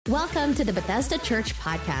Welcome to the Bethesda Church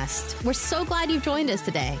Podcast. We're so glad you've joined us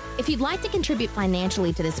today. If you'd like to contribute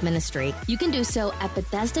financially to this ministry, you can do so at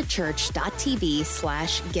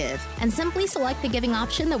BethesdaChurch.tv/give and simply select the giving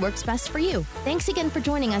option that works best for you. Thanks again for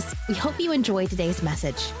joining us. We hope you enjoy today's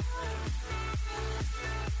message.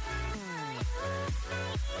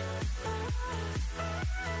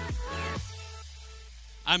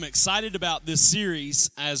 I'm excited about this series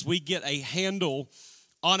as we get a handle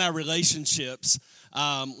on our relationships.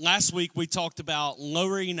 Last week we talked about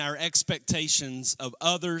lowering our expectations of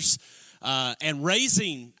others and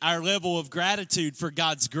raising our level of gratitude for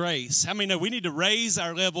God's grace. How many know we need to raise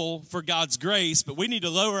our level for God's grace, but we need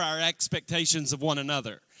to lower our expectations of one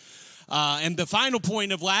another? And the final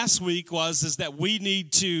point of last week is that we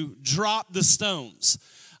need to drop the stones.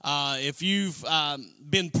 If you've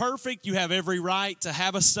been perfect, you have every right to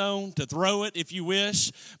have a stone, to throw it if you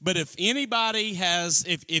wish. But if anybody has,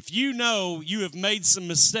 if you know you have made some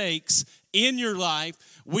mistakes in your life,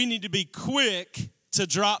 we need to be quick to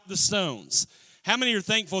drop the stones. How many are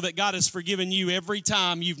thankful that God has forgiven you every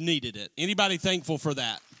time you've needed it? Anybody thankful for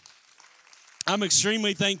that? I'm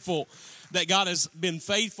extremely thankful that God has been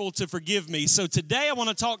faithful to forgive me. So today I want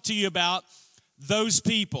to talk to you about those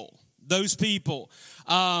people. Those people.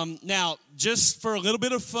 Now, just for a little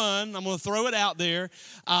bit of fun, I'm going to throw it out there.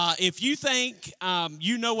 If you think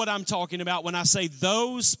you know what I'm talking about when I say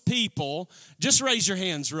those people, just raise your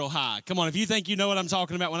hands real high. Come on, if you think you know what I'm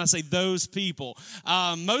talking about when I say those people.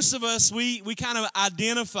 Most of us, we kind of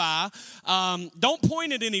identify. Don't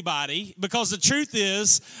point at anybody, because the truth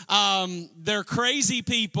is they're crazy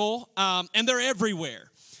people and they're everywhere.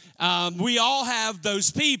 We all have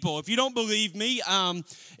those people. If you don't believe me,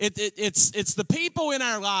 it's the people in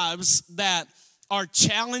our lives that are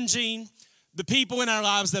challenging, the people in our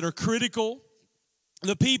lives that are critical,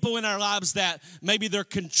 the people in our lives that maybe they're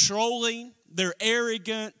controlling, they're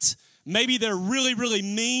arrogant, maybe they're really, really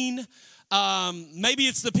mean. Maybe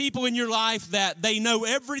it's the people in your life that they know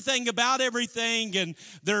everything about everything, and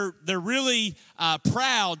they're really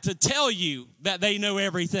proud to tell you that they know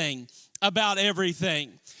everything about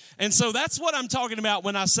everything. And so that's what I'm talking about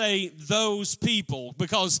when I say those people,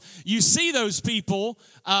 because you see those people,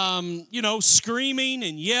 screaming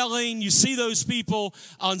and yelling. You see those people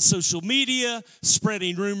on social media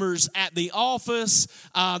spreading rumors at the office.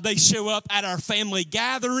 They show up at our family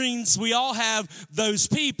gatherings. We all have those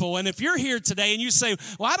people. And if you're here today and you say,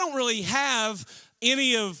 well, I don't really have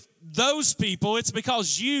any of those people, it's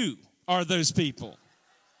because you are those people.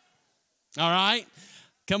 All right?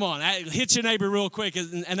 Come on, hit your neighbor real quick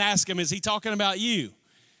and ask him, is he talking about you?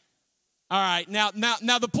 All right, now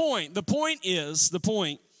the point,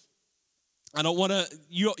 I don't want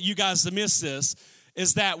you guys to miss this,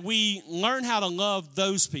 is that we learn how to love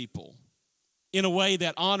those people in a way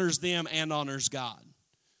that honors them and honors God.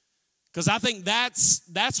 Because I think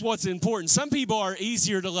that's what's important. Some people are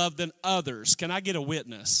easier to love than others. Can I get a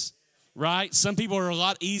witness? Right? Some people are a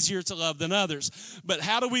lot easier to love than others. But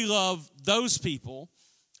how do we love those people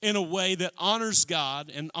in a way that honors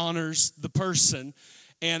God and honors the person?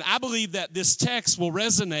 And I believe that this text will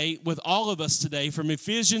resonate with all of us today from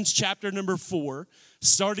Ephesians chapter number 4,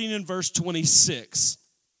 starting in verse 26.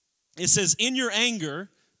 It says, in your anger,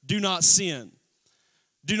 do not sin.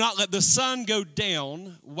 Do not let the sun go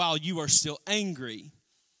down while you are still angry.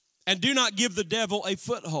 And do not give the devil a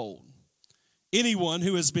foothold. Anyone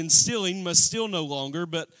who has been stealing must steal no longer,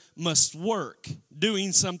 but must work,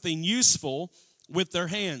 doing something useful with their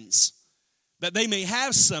hands, that they may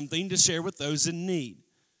have something to share with those in need.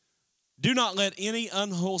 Do not let any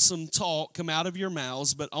unwholesome talk come out of your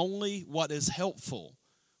mouths, but only what is helpful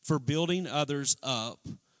for building others up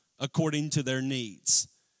according to their needs,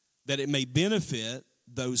 that it may benefit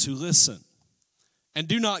those who listen. And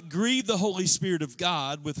do not grieve the Holy Spirit of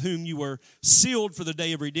God, with whom you were sealed for the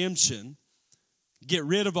day of redemption. Get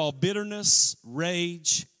rid of all bitterness,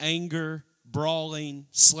 rage, anger, brawling,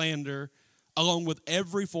 slander, along with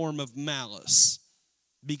every form of malice.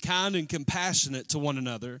 Be kind and compassionate to one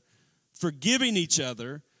another, forgiving each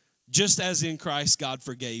other, just as in Christ God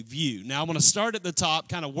forgave you. Now, I want to start at the top,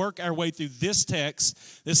 kind of work our way through this text.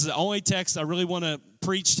 This is the only text I really want to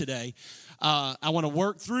preach today. I want to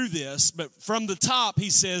work through this, but from the top, he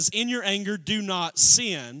says, in your anger, do not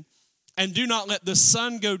sin, and do not let the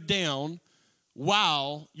sun go down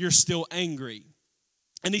while you're still angry.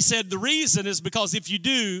 And he said the reason is because if you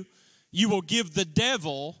do, you will give the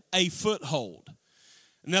devil a foothold.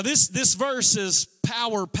 Now, this verse is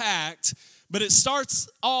power-packed, but it starts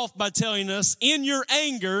off by telling us, in your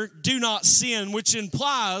anger, do not sin, which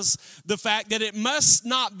implies the fact that it must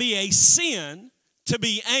not be a sin to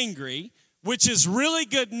be angry, which is really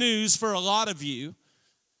good news for a lot of you.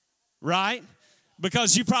 right?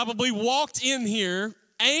 Because you probably walked in here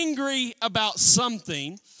angry about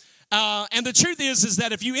something. And the truth is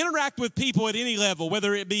that if you interact with people at any level,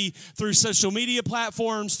 whether it be through social media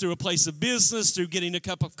platforms, through a place of business, through getting a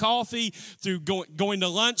cup of coffee, through going to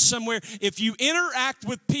lunch somewhere, if you interact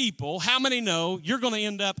with people, how many know you're going to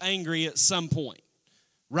end up angry at some point,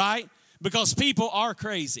 right? Because people are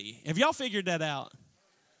crazy. Have y'all figured that out?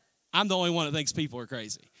 I'm the only one that thinks people are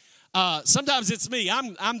crazy. Sometimes it's me.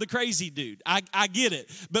 I'm the crazy dude. I get it.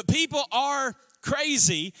 But people are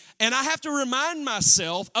crazy, and I have to remind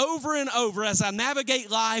myself over and over as I navigate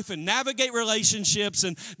life and navigate relationships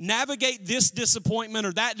and navigate this disappointment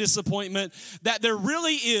or that disappointment, that there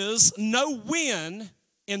really is no win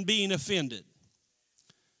in being offended.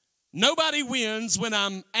 Nobody wins when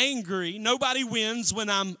I'm angry. Nobody wins when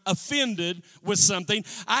I'm offended with something.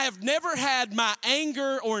 I have never had my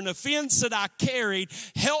anger or an offense that I carried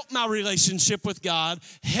help my relationship with God,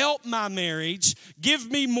 help my marriage, give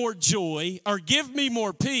me more joy, or give me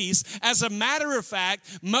more peace. As a matter of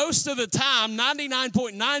fact, most of the time,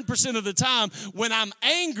 99.9% of the time, when I'm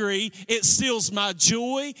angry, it steals my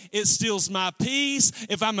joy, it steals my peace.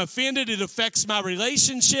 If I'm offended, it affects my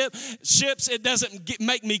relationships. It doesn't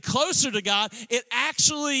make me closer to God. It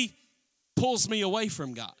actually pulls me away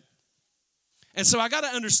from God. And so I got to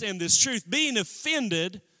understand this truth. Being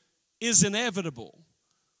offended is inevitable,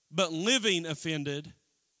 but living offended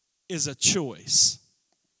is a choice.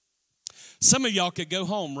 Some of y'all could go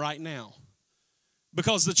home right now,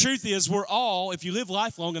 because the truth is we're all, if you live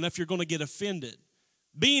life long enough, you're going to get offended.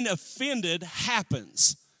 Being offended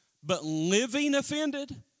happens, but living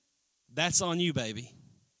offended, that's on you, baby.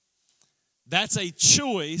 That's a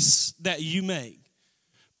choice that you make.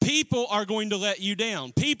 People are going to let you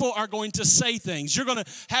down. People are going to say things. You're going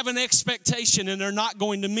to have an expectation and they're not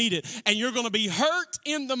going to meet it. And you're going to be hurt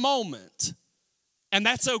in the moment. And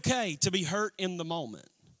that's okay to be hurt in the moment.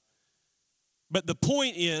 But the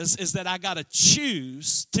point is that I got to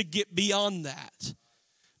choose to get beyond that.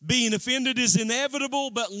 Being offended is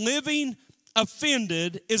inevitable, but living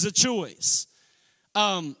offended is a choice.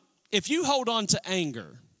 If you hold on to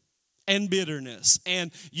anger and bitterness,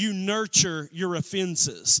 and you nurture your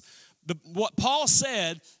offenses. What Paul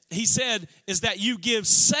said, he said, is that you give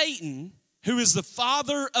Satan, who is the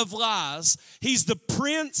father of lies, he's the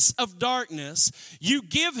prince of darkness, you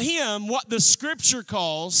give him what the scripture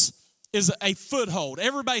calls is a foothold.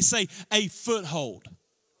 Everybody say a foothold.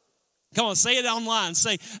 Come on, say it online.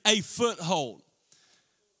 Say a foothold.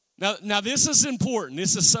 Now this is important.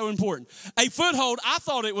 This is so important. A foothold, I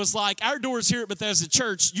thought it was like our doors here at Bethesda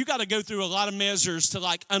Church. You got to go through a lot of measures to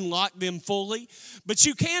like unlock them fully. But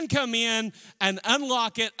you can come in and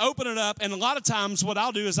unlock it, open it up. And a lot of times what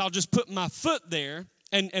I'll do is I'll just put my foot there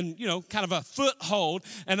and you know, kind of a foothold.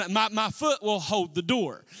 And my foot will hold the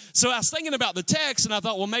door. So I was thinking about the text and I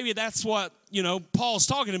thought, well, maybe that's what, you know, Paul's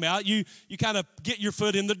talking about. You kind of get your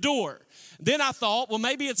foot in the door. Then I thought, well,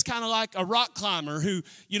 maybe it's kind of like a rock climber who,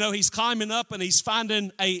 you know, he's climbing up and he's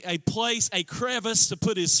finding a place, a crevice to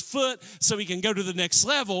put his foot so he can go to the next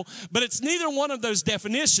level. But it's neither one of those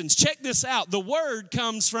definitions. Check this out. The word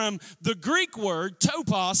comes from the Greek word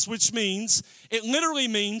topos, which means, it literally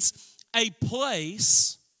means a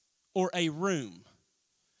place or a room.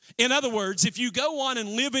 In other words, if you go on and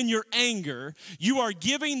live in your anger, you are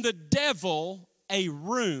giving the devil a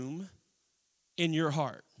room in your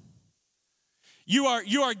heart. You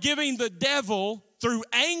are giving the devil, through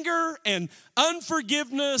anger and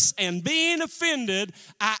unforgiveness and being offended,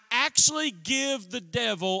 I actually give the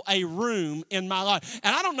devil a room in my life.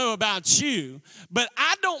 And I don't know about you, but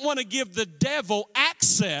I don't want to give the devil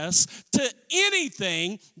access to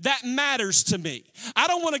anything that matters to me. I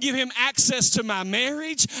don't want to give him access to my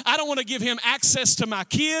marriage. I don't want to give him access to my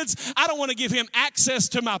kids. I don't want to give him access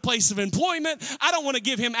to my place of employment. I don't want to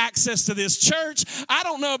give him access to this church. I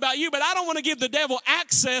don't know about you, but I don't want to give the devil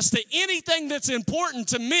access to anything that's important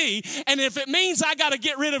to me. And if it means I got to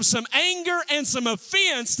get rid of some anger and some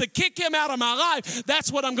offense to kick him out of my life,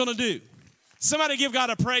 that's what I'm going to do. Somebody give God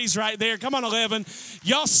a praise right there. Come on, 11.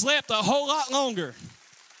 Y'all slept a whole lot longer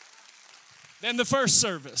than the first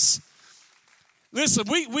service. Listen,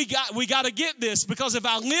 we got to get this, because if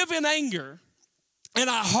I live in anger and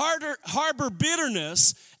I harbor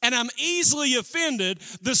bitterness and I'm easily offended,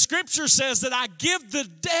 the scripture says that I give the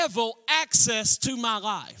devil access to my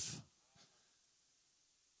life.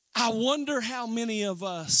 I wonder how many of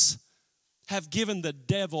us have given the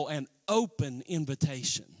devil an open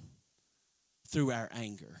invitation through our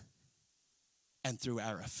anger and through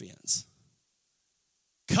our offense.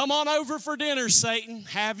 Come on over for dinner, Satan.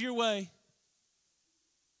 Have your way.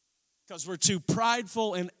 Because we're too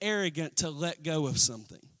prideful and arrogant to let go of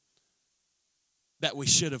something. that we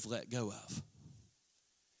should have let go of.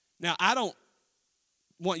 Now, I don't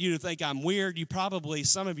want you to think I'm weird.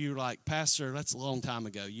 Some of you are like, Pastor, that's a long time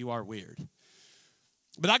ago. You are weird.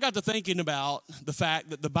 But I got to thinking about the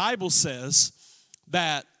fact that the Bible says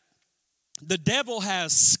that the devil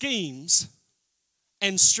has schemes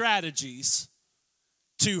and strategies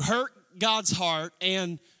to hurt God's heart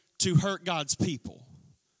and to hurt God's people.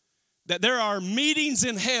 That there are meetings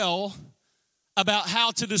in hell about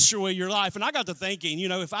how to destroy your life. And I got to thinking,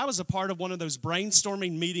 if I was a part of one of those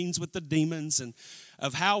brainstorming meetings with the demons and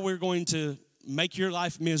of how we're going to make your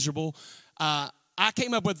life miserable, I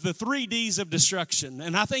came up with the 3 Ds of destruction.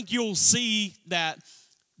 And I think you'll see that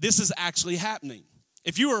this is actually happening.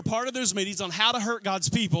 If you were a part of those meetings on how to hurt God's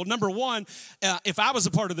people, number one, if I was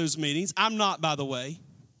a part of those meetings, I'm not, by the way,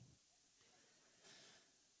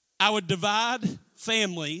 I would divide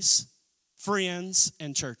families, friends,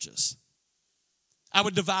 and churches. I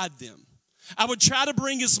would divide them. I would try to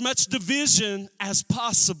bring as much division as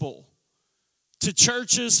possible to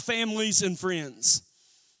churches, families, and friends.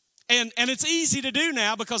 And it's easy to do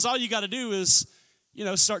now because all you got to do is,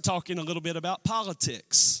 start talking a little bit about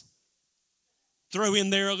politics. Throw in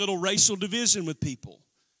there a little racial division with people.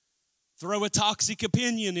 Throw a toxic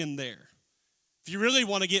opinion in there. If you really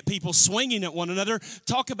want to get people swinging at one another,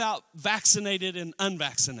 talk about vaccinated and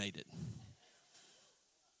unvaccinated.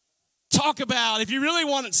 Talk about, if you really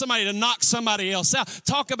wanted somebody to knock somebody else out,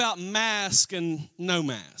 talk about mask and no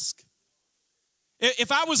mask.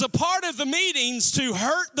 If I was a part of the meetings to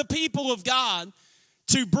hurt the people of God,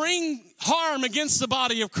 to bring harm against the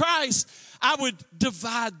body of Christ, I would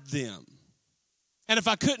divide them. And if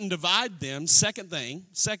I couldn't divide them, second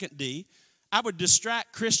D, I would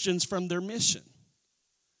distract Christians from their mission.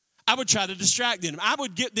 I would try to distract them. I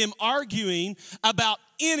would get them arguing about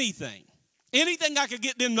anything I could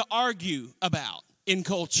get them to argue about in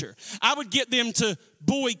culture. I would get them to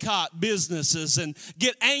boycott businesses and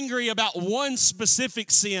get angry about one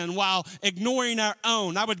specific sin while ignoring our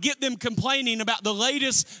own. I would get them complaining about the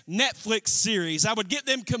latest Netflix series. I would get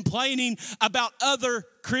them complaining about other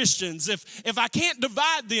Christians. If I can't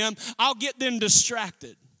divide them, I'll get them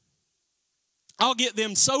distracted. I'll get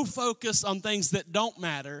them so focused on things that don't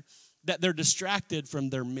matter that they're distracted from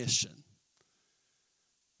their mission.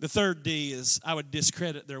 The third D is I would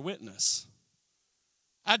discredit their witness.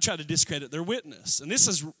 I'd try to discredit their witness. And this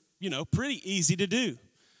is, pretty easy to do.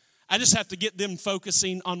 I just have to get them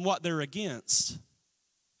focusing on what they're against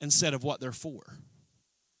instead of what they're for.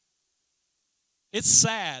 It's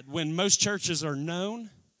sad when most churches are known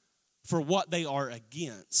for what they are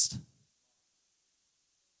against.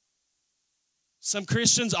 Some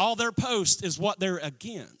Christians, all their post is what they're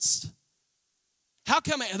against. How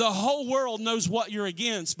come the whole world knows what you're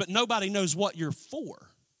against, but nobody knows what you're for?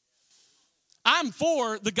 I'm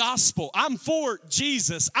for the gospel. I'm for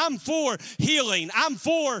Jesus. I'm for healing. I'm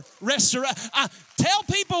for restoration. Tell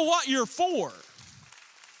people what you're for.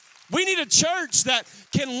 We need a church that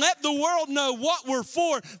can let the world know what we're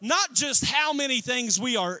for, not just how many things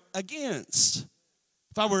we are against.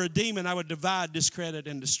 If I were a demon, I would divide, discredit,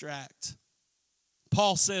 and distract.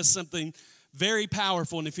 Paul says something very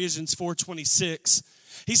powerful in Ephesians 4:26.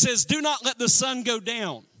 He says, do not let the sun go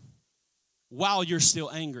down while you're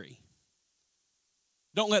still angry.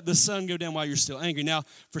 Don't let the sun go down while you're still angry. Now,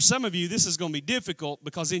 for some of you, this is going to be difficult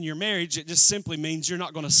because in your marriage, it just simply means you're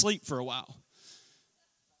not going to sleep for a while.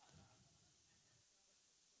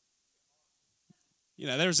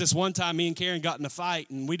 There was this one time me and Karen got in a fight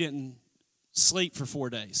and we didn't sleep for 4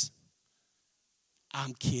 days.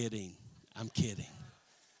 I'm kidding.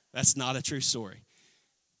 That's not a true story.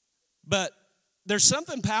 But there's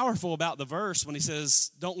something powerful about the verse when he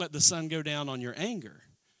says, don't let the sun go down on your anger.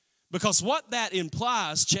 Because what that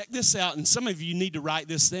implies, check this out, and some of you need to write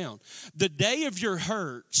this down. The day of your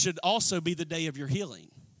hurt should also be the day of your healing.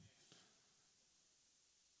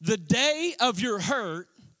 The day of your hurt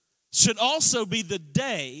should also be the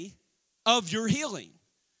day of your healing.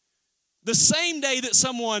 The same day that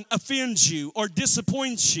someone offends you or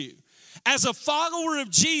disappoints you. As a follower of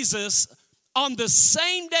Jesus, on the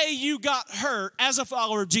same day you got hurt, as a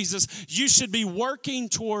follower of Jesus, you should be working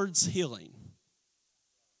towards healing.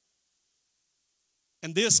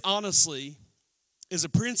 And this, honestly, is a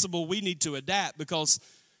principle we need to adapt because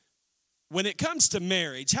when it comes to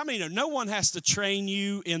marriage, how many know no one has to train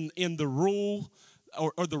you in the rule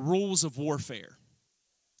or the rules of warfare?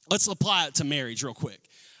 Let's apply it to marriage real quick.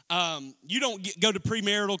 You don't go to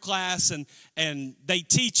premarital class and they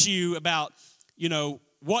teach you about,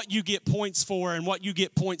 what you get points for and what you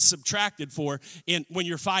get points subtracted for when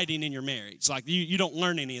you're fighting in your marriage. Like you don't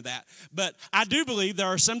learn any of that. But I do believe there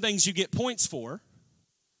are some things you get points for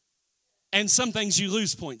and some things you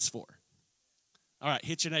lose points for. All right,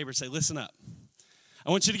 hit your neighbor and say, listen up.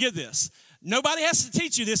 I want you to get this. Nobody has to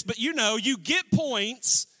teach you this, but you know you get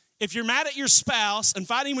points if you're mad at your spouse and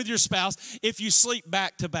fighting with your spouse if you sleep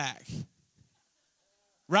back to back.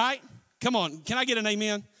 Right? Come on, can I get an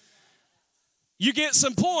amen? You get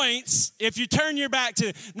some points if you turn your back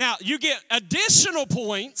to. Now, you get additional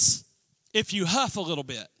points if you huff a little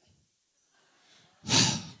bit.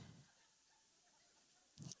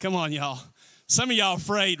 Come on, y'all. Some of y'all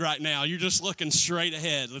afraid right now. You're just looking straight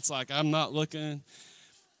ahead. It's like, I'm not looking.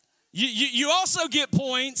 You also get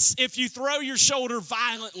points if you throw your shoulder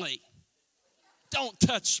violently. Don't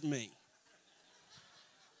touch me.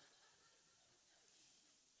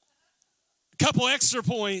 A couple extra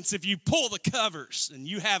points if you pull the covers, and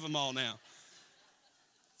you have them all now.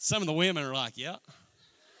 Some of the women are like, yeah,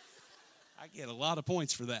 I get a lot of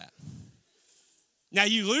points for that. Now,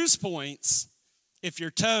 you lose points if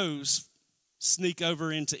your toes sneak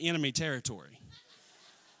over into enemy territory.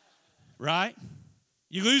 Right?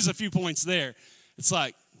 You lose a few points there. It's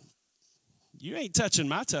like, you ain't touching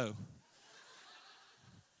my toe.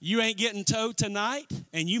 You ain't getting toe tonight,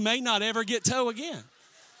 and you may not ever get toe again.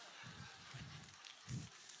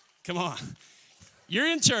 Come on. You're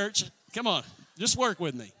in church. Come on. Just work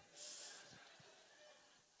with me.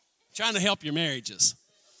 Trying to help your marriages.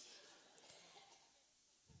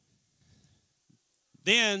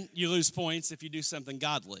 Then you lose points if you do something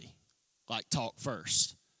godly, like talk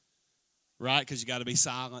first. Right? Because you got to be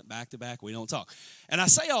silent, back to back. We don't talk. And I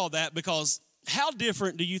say all that because how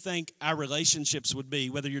different do you think our relationships would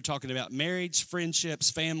be, whether you're talking about marriage, friendships,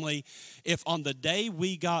 family, if on the day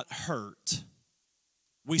we got hurt,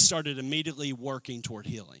 we started immediately working toward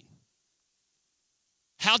healing?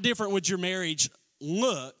 How different would your marriage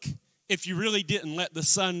look if you really didn't let the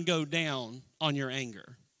sun go down on your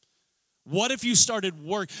anger? What if you started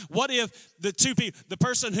work? What if the two people, the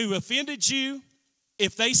person who offended you,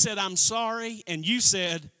 if they said, I'm sorry, and you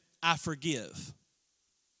said, I forgive?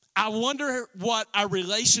 I wonder what our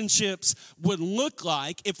relationships would look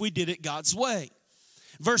like if we did it God's way.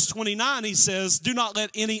 Verse 29, he says, do not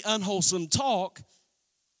let any unwholesome talk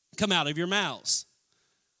come out of your mouths,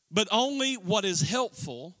 but only what is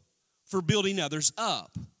helpful for building others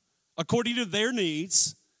up, according to their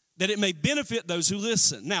needs, that it may benefit those who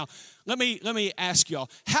listen. Now, let me ask y'all,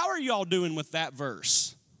 how are y'all doing with that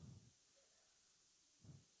verse?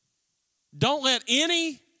 Don't let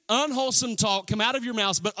any unwholesome talk come out of your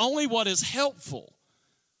mouths, but only what is helpful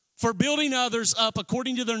for building others up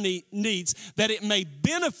according to their needs, that it may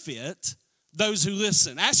benefit those who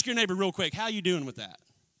listen. Ask your neighbor real quick, how are you doing with that?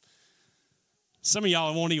 Some of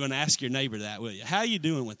y'all won't even ask your neighbor that, will you? How are you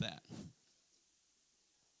doing with that?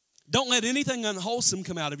 Don't let anything unwholesome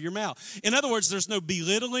come out of your mouth. In other words, there's no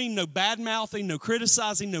belittling, no bad-mouthing, no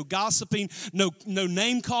criticizing, no gossiping, no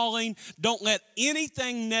name-calling. Don't let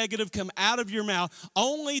anything negative come out of your mouth,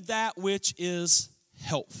 only that which is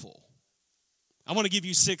helpful. I want to give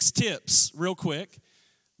you 6 tips real quick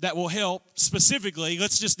that will help specifically.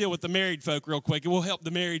 Let's just deal with the married folk real quick. It will help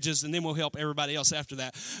the marriages, and then we'll help everybody else after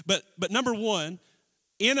that. But number 1,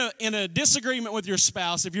 in a disagreement with your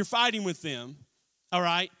spouse, if you're fighting with them, all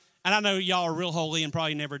right, and I know y'all are real holy and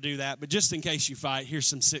probably never do that, but just in case you fight, here's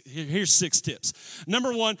 6 tips.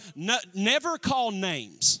 Number 1, never call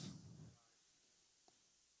names.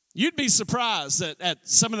 You'd be surprised at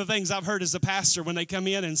some of the things I've heard as a pastor when they come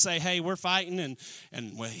in and say, hey, we're fighting, and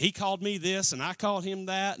well, he called me this, and I called him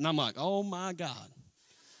that, and I'm like, oh, my God.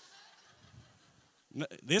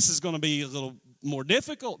 This is going to be a little more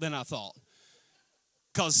difficult than I thought,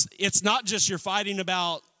 because it's not just you're fighting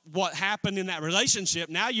about what happened in that relationship.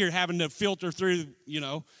 Now you're having to filter through,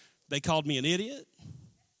 they called me an idiot.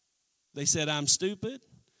 They said I'm stupid.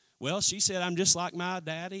 Well, she said I'm just like my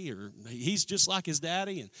daddy, or he's just like his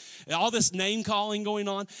daddy, and all this name calling going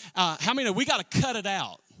on. How many know we got to cut it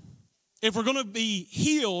out? If we're going to be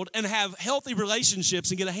healed and have healthy relationships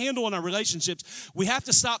and get a handle on our relationships, we have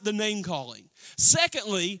to stop the name calling.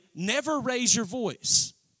 Secondly, never raise your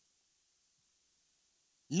voice.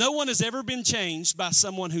 No one has ever been changed by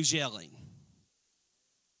someone who's yelling.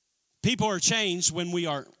 People are changed when we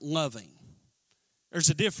are loving. There's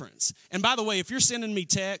a difference. And by the way, if you're sending me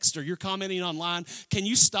text or you're commenting online, can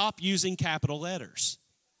you stop using capital letters?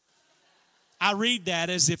 I read that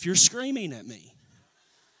as if you're screaming at me.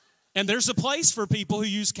 And there's a place for people who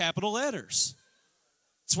use capital letters.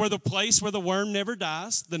 It's where the place where the worm never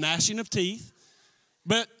dies, the gnashing of teeth.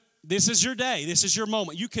 But this is your day. This is your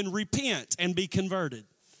moment. You can repent and be converted.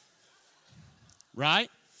 Right?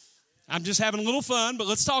 I'm just having a little fun, but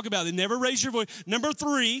let's talk about it. Never raise your voice. Number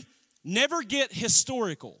 3, never get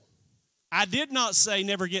historical. I did not say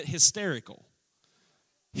never get hysterical.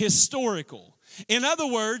 Historical. In other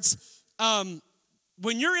words,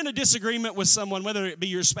 when you're in a disagreement with someone, whether it be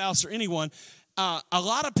your spouse or anyone, a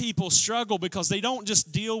lot of people struggle because they don't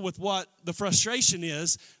just deal with what the frustration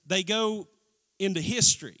is. They go into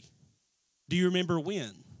history. Do you remember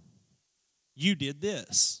when you did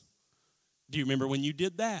this? Do you remember when you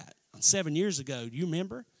did that? 7 years ago, do you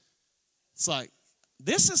remember? It's like,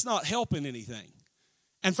 this is not helping anything.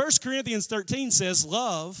 And 1 Corinthians 13 says,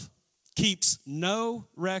 love keeps no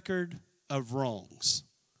record of wrongs,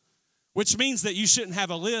 which means that you shouldn't have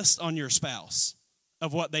a list on your spouse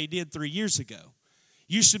of what they did 3 years ago.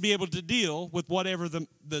 You should be able to deal with whatever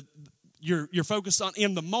you're focused on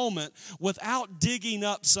in the moment without digging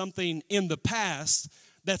up something in the past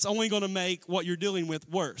that's only going to make what you're dealing with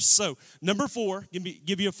worse. So, number 4,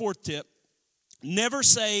 give you a 4th tip. Never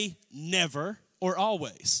say never or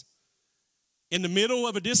always. In the middle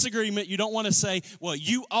of a disagreement, you don't want to say, well,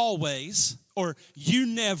 you always or you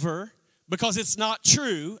never, because it's not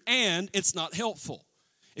true and it's not helpful.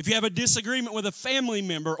 If you have a disagreement with a family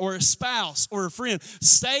member or a spouse or a friend,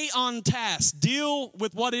 stay on task. Deal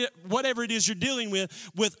with whatever it is you're dealing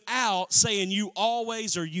with without saying you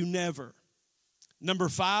always or you never. Number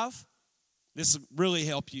 5, this will really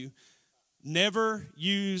help you. Never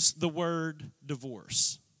use the word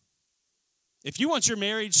divorce. If you want your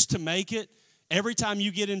marriage to make it, every time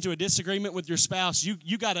you get into a disagreement with your spouse,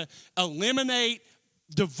 you got to eliminate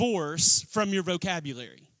divorce from your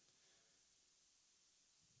vocabulary.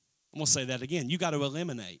 I'm going to say that again. You got to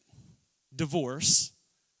eliminate divorce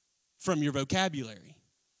from your vocabulary.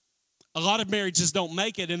 A lot of marriages don't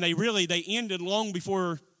make it, and they ended long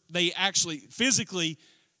before they actually physically,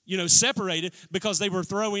 separated, because they were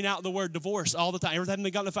throwing out the word divorce all the time. Every time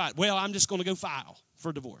they got in a fight, well, I'm just going to go file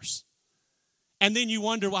for divorce. And then you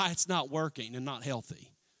wonder why it's not working and not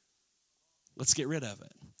healthy. Let's get rid of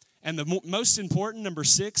it. And the most important, number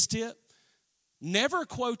 6 tip, never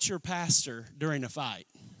quote your pastor during a fight.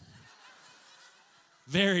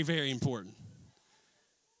 Very, very important.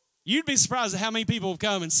 You'd be surprised at how many people have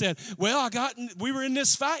come and said, well, we were in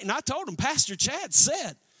this fight, and I told him, Pastor Chad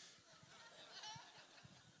said.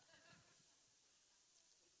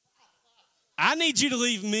 I need you to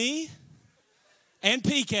leave me and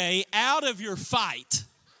PK out of your fight.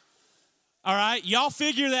 All right? Y'all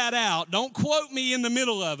figure that out. Don't quote me in the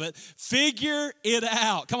middle of it. Figure it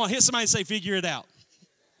out. Come on, hit somebody and say, figure it out.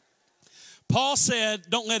 Paul said,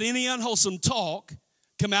 don't let any unwholesome talk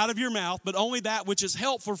come out of your mouth, but only that which is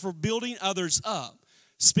helpful for building others up,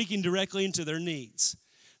 speaking directly into their needs.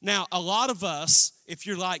 Now, a lot of us, if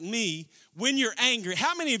you're like me, when you're angry,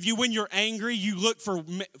 how many of you, when you're angry, you look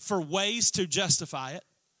for ways to justify it?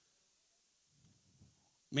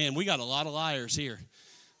 Man, we got a lot of liars here.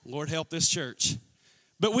 Lord help this church.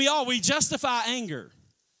 But we justify anger,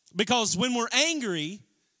 because when we're angry,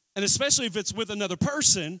 and especially if it's with another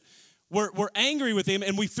person, we're angry with them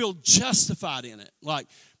and we feel justified in it. Like,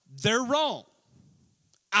 they're wrong.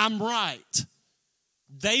 I'm right.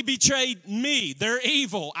 They betrayed me. They're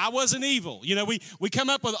evil. I wasn't evil. We come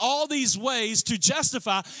up with all these ways to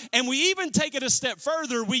justify, and we even take it a step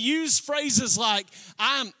further. We use phrases like,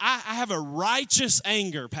 I have a righteous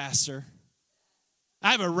anger, Pastor.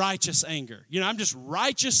 I have a righteous anger. I'm just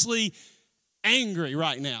righteously angry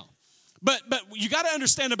right now. But you got to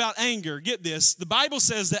understand about anger. Get this. The Bible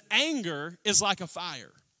says that anger is like a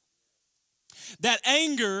fire. That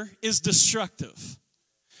anger is destructive.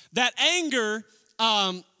 That anger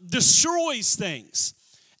destroys things.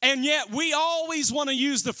 And yet we always want to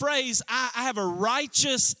use the phrase, I have a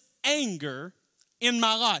righteous anger in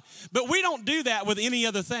my life. But we don't do that with any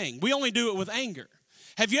other thing. We only do it with anger.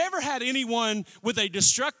 Have you ever had anyone with a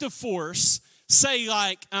destructive force say,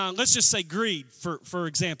 like, let's just say greed, for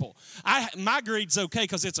example. My greed's okay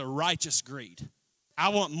because it's a righteous greed. I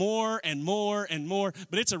want more and more and more,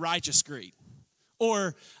 but it's a righteous greed.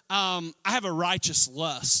 Or I have a righteous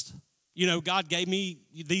lust. God gave me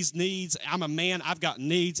these needs. I'm a man. I've got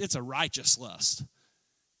needs. It's a righteous lust.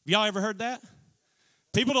 Y'all ever heard that?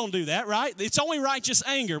 People don't do that, right? It's only righteous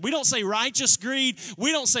anger. We don't say righteous greed.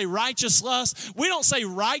 We don't say righteous lust. We don't say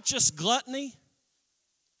righteous gluttony.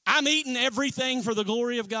 I'm eating everything for the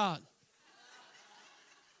glory of God.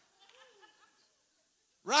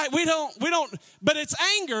 Right? We don't, but it's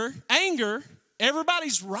anger,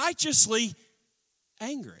 everybody's righteously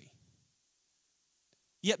angry.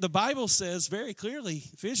 Yet the Bible says very clearly,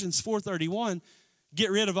 Ephesians 4:31,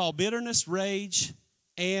 get rid of all bitterness, rage,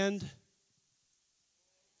 and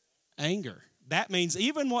anger. That means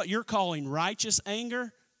even what you're calling righteous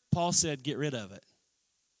anger, Paul said, get rid of it.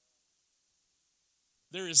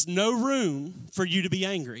 There is no room for you to be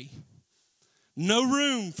angry. No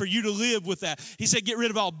room for you to live with that. He said, get rid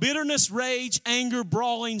of all bitterness, rage, anger,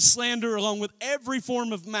 brawling, slander, along with every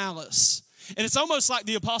form of malice. And it's almost like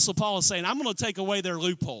the Apostle Paul is saying, I'm going to take away their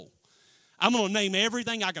loophole. I'm going to name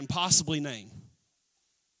everything I can possibly name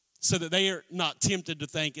so that they are not tempted to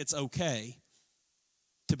think it's okay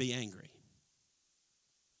to be angry.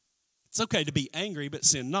 It's okay to be angry, but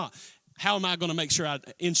sin not. How am I going to make sure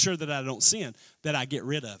ensure that I don't sin? That I get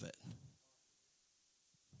rid of it.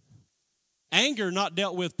 Anger not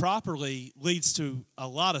dealt with properly leads to a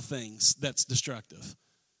lot of things that's destructive.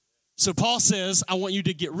 So Paul says, I want you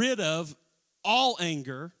to get rid of all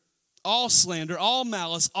anger, all slander, all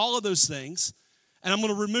malice, all of those things, and I'm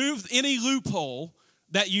going to remove any loophole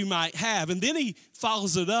that you might have. And then he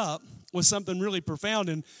follows it up with something really profound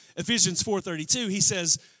in Ephesians 4:32. He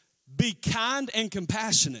says, be kind and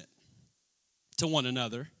compassionate to one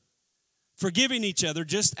another, forgiving each other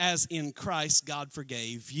just as in Christ God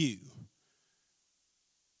forgave you.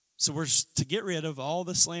 So we're to get rid of all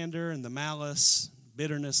the slander and the malice,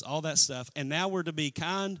 bitterness, all that stuff. And now we're to be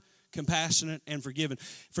kind, compassionate, and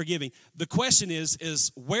forgiving. The question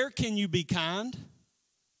is where can you be kind,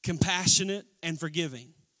 compassionate, and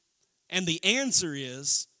forgiving? And the answer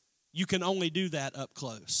is you can only do that up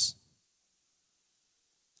close.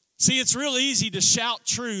 See, it's real easy to shout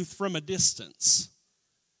truth from a distance,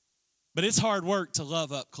 but it's hard work to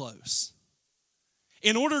love up close.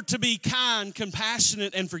 In order to be kind,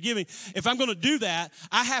 compassionate, and forgiving, if I'm going to do that,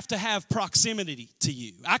 I have to have proximity to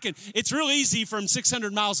you. It's real easy from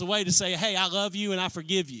 600 miles away to say, hey, I love you and I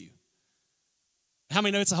forgive you. How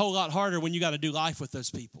many know it's a whole lot harder when you got to do life with those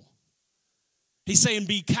people? He's saying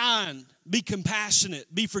be kind, be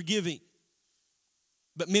compassionate, be forgiving.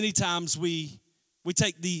 But many times we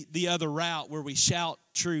take the other route where we shout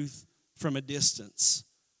truth from a distance.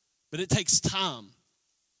 But it takes time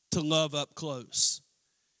to love up close.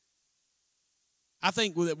 I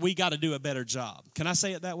think that we got to do a better job. Can I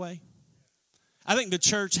say it that way? I think the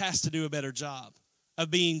church has to do a better job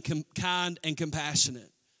of being kind and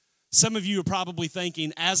compassionate. Some of you are probably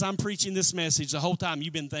thinking, as I'm preaching this message, the whole time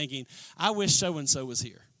you've been thinking, I wish so-and-so was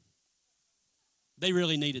here. They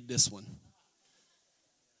really needed this one.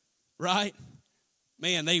 Right?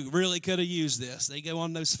 Man, they really could have used this. They go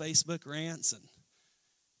on those Facebook rants, and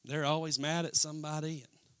they're always mad at somebody.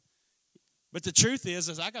 But the truth is,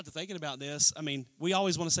 as I got to thinking about this, I mean, we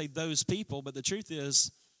always want to say those people, but the truth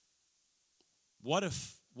is, what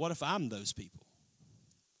if I'm those people?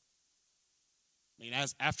 I mean,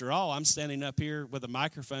 after all, I'm standing up here with a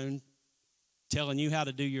microphone telling you how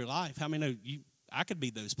to do your life. How many know I could be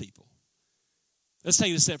those people? Let's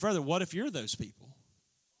take it a step further. What if you're those people?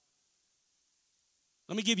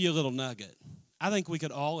 Let me give you a little nugget. I think we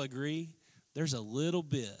could all agree there's a little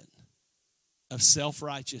bit of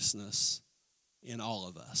self-righteousness in all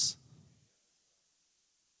of us.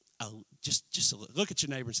 Just a little. Look at your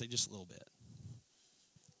neighbor and say, just a little bit.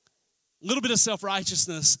 A little bit of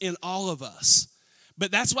self-righteousness in all of us.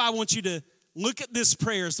 But that's why I want you to look at this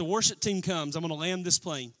prayer as the worship team comes. I'm going to land this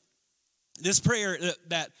plane. This prayer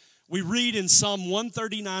that we read in Psalm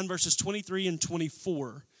 139, verses 23 and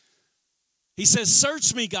 24. He says,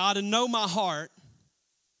 search me, God, and know my heart.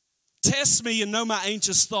 Test me and know my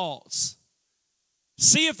anxious thoughts.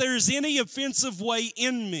 See if there is any offensive way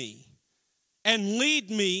in me, and lead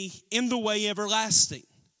me in the way everlasting.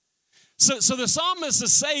 So the psalmist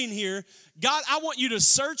is saying here, God, I want you to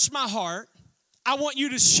search my heart. I want you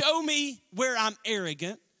to show me where I'm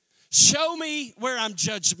arrogant. Show me where I'm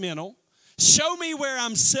judgmental. Show me where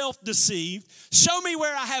I'm self-deceived. Show me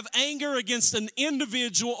where I have anger against an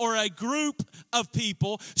individual or a group of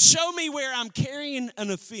people. Show me where I'm carrying an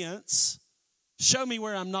offense. Show me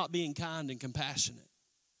where I'm not being kind and compassionate.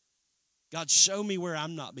 God, show me where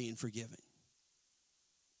I'm not being forgiving.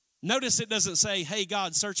 Notice it doesn't say, hey,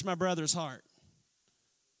 God, search my brother's heart.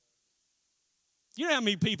 You know how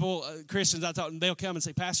many people, Christians I talk to, they'll come and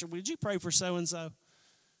say, Pastor, would you pray for so-and-so?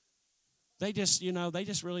 They just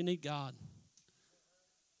really need God.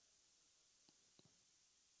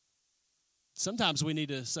 Sometimes we need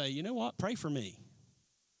to say, you know what? Pray for me.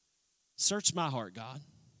 Search my heart, God.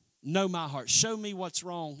 Know my heart. Show me what's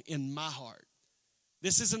wrong in my heart.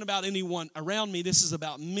 This isn't about anyone around me. This is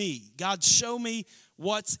about me. God, show me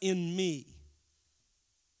what's in me.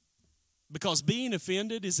 Because being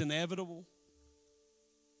offended is inevitable,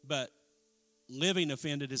 but living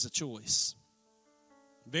offended is a choice.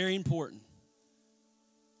 Very important.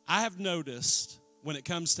 I have noticed when it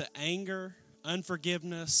comes to anger,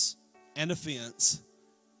 unforgiveness, and offense,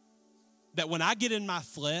 that when I get in my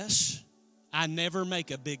flesh, I never make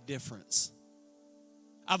a big difference.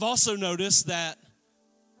 I've also noticed that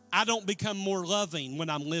I don't become more loving when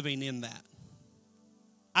I'm living in that.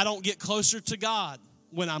 I don't get closer to God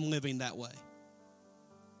when I'm living that way.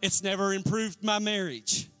 It's never improved my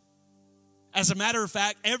marriage. As a matter of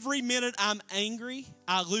fact, every minute I'm angry,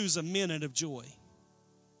 I lose a minute of joy.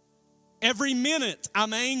 Every minute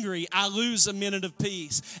I'm angry, I lose a minute of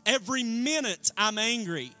peace. Every minute I'm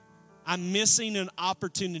angry, I'm missing an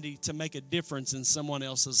opportunity to make a difference in someone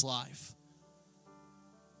else's life.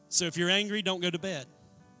 So if you're angry, don't go to bed.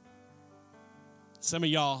 Some of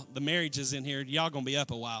y'all, the marriages in here, y'all gonna be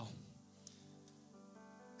up a while.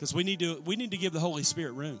 Because we need to give the Holy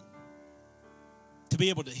Spirit room to be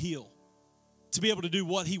able to heal, to be able to do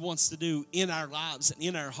what he wants to do in our lives and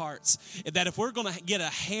in our hearts. And that if we're going to get a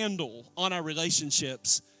handle on our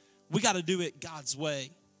relationships, we got to do it God's way.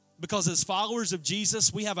 Because as followers of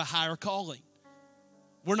Jesus, we have a higher calling.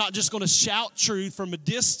 We're not just going to shout truth from a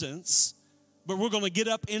distance, but we're going to get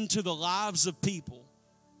up into the lives of people.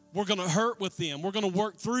 We're going to hurt with them. We're going to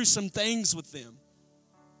work through some things with them.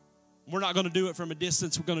 We're not going to do it from a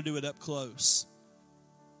distance. We're going to do it up close.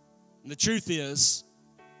 And the truth is,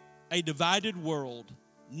 a divided world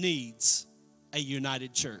needs a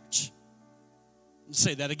united church. Let's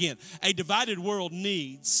say that again. A divided world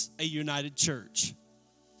needs a united church.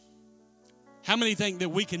 How many think that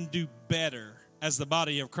we can do better as the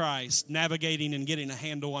body of Christ navigating and getting a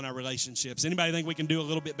handle on our relationships? Anybody think we can do a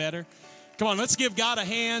little bit better? Come on, let's give God a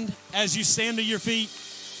hand as you stand to your feet.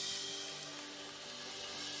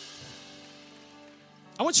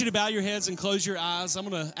 I want you to bow your heads and close your eyes. I'm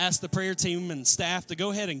going to ask the prayer team and staff to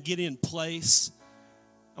go ahead and get in place.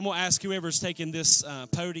 I'm going to ask whoever's taking this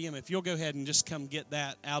podium, if you'll go ahead and just come get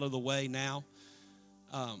that out of the way now.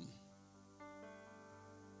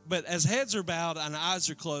 But as heads are bowed and eyes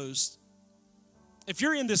are closed, if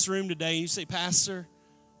you're in this room today and you say, Pastor,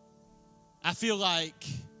 I feel like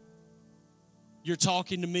you're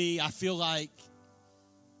talking to me. I feel like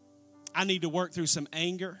I need to work through some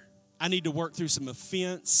anger. I need to work through some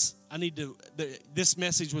offense. This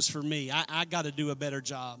message was for me. I got to do a better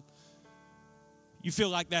job. You feel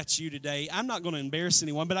like that's you today. I'm not going to embarrass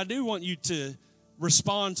anyone, but I do want you to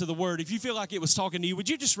respond to the word. If you feel like it was talking to you, would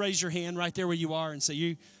you just raise your hand right there where you are and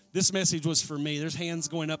say, this message was for me. There's hands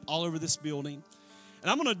going up all over this building. And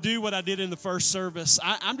I'm going to do what I did in the first service.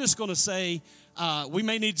 I'm just going to say we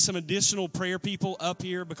may need some additional prayer people up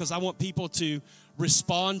here because I want people to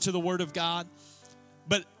respond to the word of God.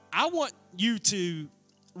 But I want you to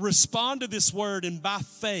respond to this word and by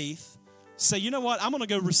faith say, you know what, I'm going to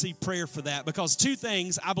go receive prayer for that, because two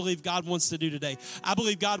things I believe God wants to do today. I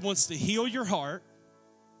believe God wants to heal your heart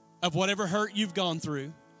of whatever hurt you've gone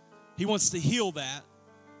through. He wants to heal that.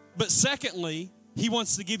 But secondly, he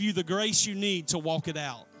wants to give you the grace you need to walk it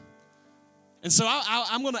out. And so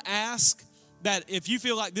I'm going to ask that if you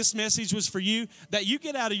feel like this message was for you, that you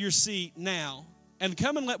get out of your seat now and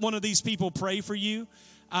come and let one of these people pray for you.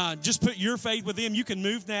 Just put your faith with them. You can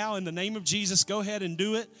move now in the name of Jesus. Go ahead and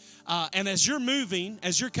do it. And as you're moving,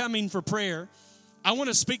 as you're coming for prayer, I want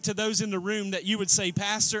to speak to those in the room that you would say,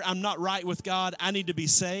 Pastor, I'm not right with God. I need to be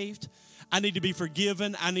saved. I need to be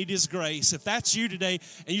forgiven. I need his grace. If that's you today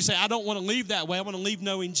and you say, I don't want to leave that way, I want to leave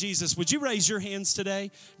knowing Jesus, would you raise your hands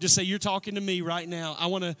today? Just say, you're talking to me right now. I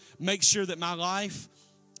want to make sure that my life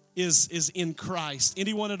is in Christ.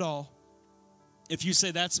 Anyone at all? If you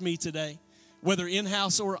say, that's me today, whether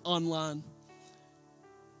in-house or online.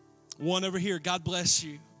 One over here. God bless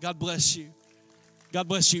you. God bless you. God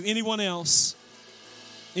bless you. Anyone else?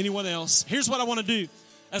 Anyone else? Here's what I want to do.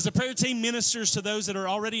 As the prayer team ministers to those that are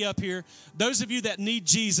already up here, those of you that need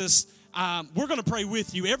Jesus, we're going to pray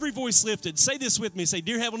with you. Every voice lifted. Say this with me. Say,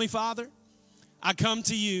 Dear Heavenly Father, I come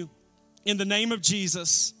to you in the name of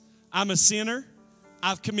Jesus. I'm a sinner.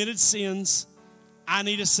 I've committed sins. I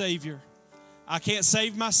need a Savior. I can't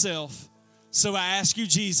save myself. So I ask you,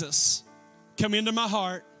 Jesus, come into my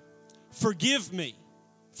heart. Forgive me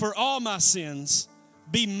for all my sins.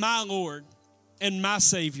 Be my Lord and my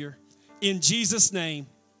Savior. In Jesus' name,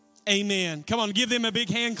 amen. Come on, give them a big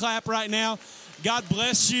hand clap right now. God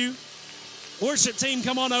bless you. Worship team,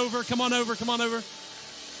 come on over, come on over, come on over.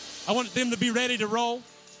 I want them to be ready to roll.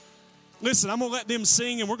 Listen, I'm going to let them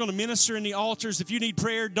sing, and we're going to minister in the altars. If you need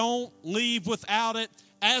prayer, don't leave without it.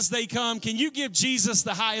 As they come, can you give Jesus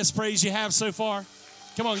the highest praise you have so far?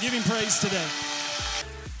 Come on, give him praise today.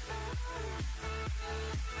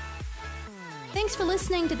 Thanks for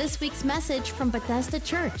listening to this week's message from Bethesda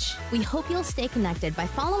Church. We hope you'll stay connected by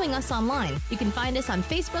following us online. You can find us on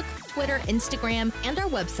Facebook, Twitter, Instagram, and our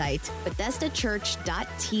website,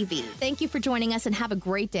 BethesdaChurch.tv. Thank you for joining us and have a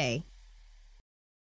great day.